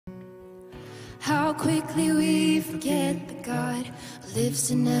How quickly we forget the God who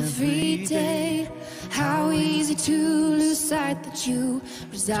lives in every day. How easy to lose sight that you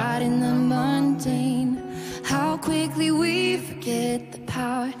reside in the mundane. How quickly we forget the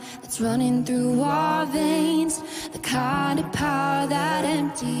power that's running through our veins, the kind of power that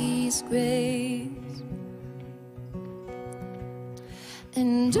empties graves.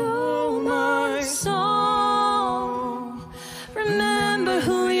 And oh my soul, remember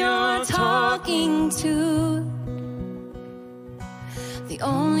who you're talking to. The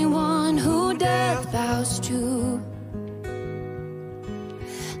only one who death bows to.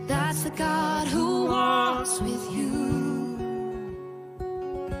 That's the God who walks with you.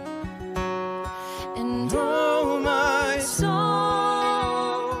 And oh my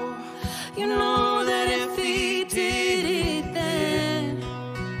soul, you know that if he did it then,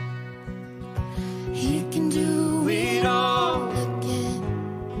 he can do it all again.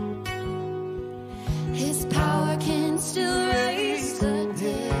 His power can still raise the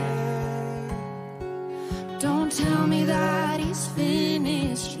dead. Don't tell me that he's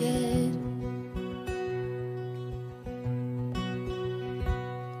finished yet.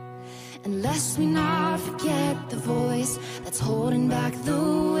 And lest we not forget the voice that's holding back the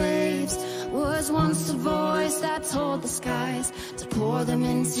waves, was once the voice that told the skies to pour them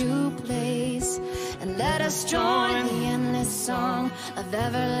into place. And let us join the endless song of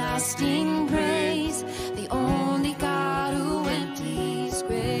everlasting praise, the only God who empties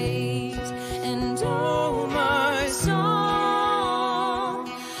graves. And oh my soul,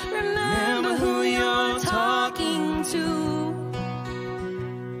 remember who you're talking to.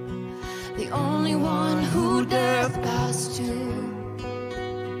 The only one who death bows to.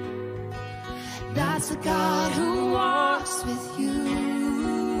 That's the God who walks with you.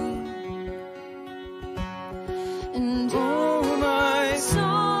 And oh my soul,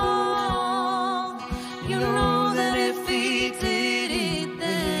 you know that if he did it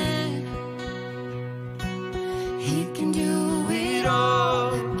then, he can do it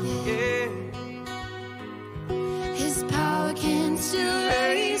all again. His power can still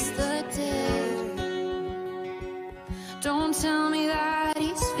raise the dead. Don't tell me that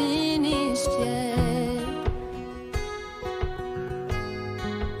he's finished yet.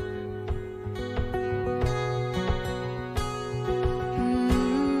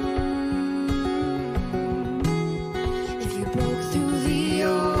 If you broke through the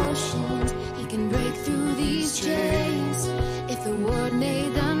oceans, he can break through these chains. If the word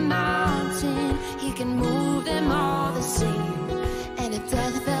made the mountain, he can move them all the same. And if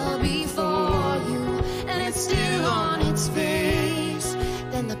death fell before you and it's still on its face,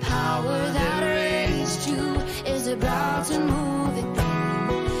 then the power that raised you is about to move again.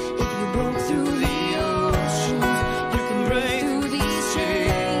 If you broke through the oceans, you can break through these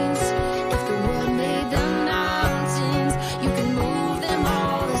chains. If the word made the mountains, you can move them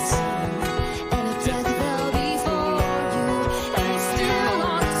all the same. And if death fell before you and it's still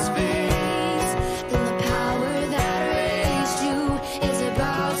on its face, then the power that raised you is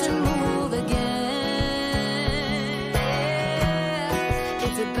about to move again.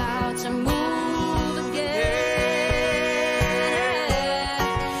 It's about to move again.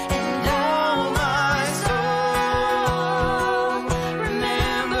 And oh my soul,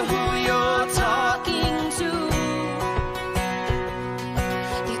 remember who you're talking to.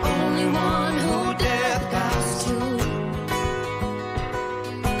 The only one who death bows to.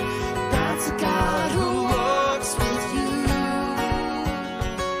 That's a God who walks with you.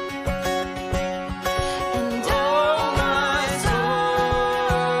 And oh my soul,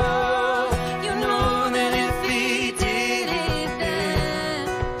 you know that if he did it then,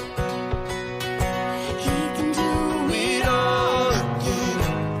 he can do it all again.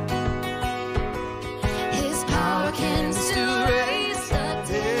 His power can still raise the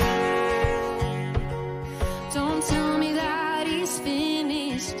dead. Don't tell me that he's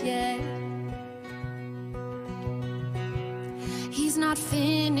finished yet. He's not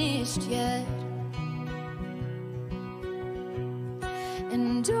finished yet.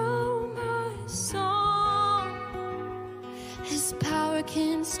 And oh my soul, his power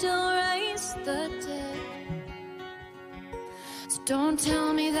can still raise the dead. So don't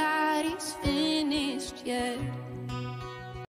tell me that he's finished yet.